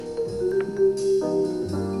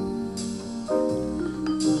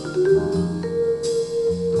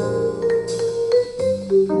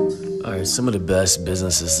some of the best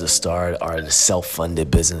businesses to start are the self-funded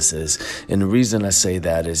businesses. And the reason I say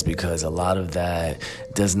that is because a lot of that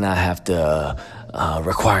does not have to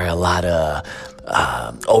require a lot of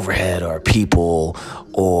overhead or people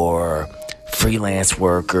or freelance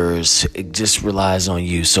workers. It just relies on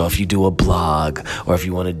you. So if you do a blog, or if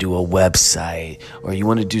you want to do a website, or you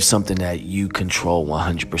want to do something that you control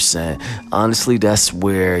 100%, honestly, that's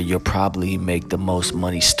where you'll probably make the most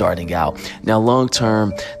money starting out. Now, long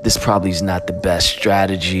term, this probably is not the best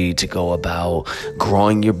strategy to go about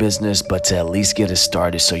growing your business, but to at least get it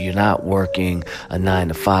started so you're not working a 9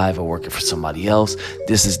 to 5 or working for somebody else.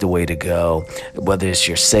 This is the way to go. Whether it's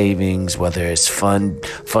your savings, whether it's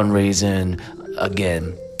fundraising,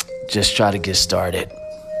 again, just try to get started.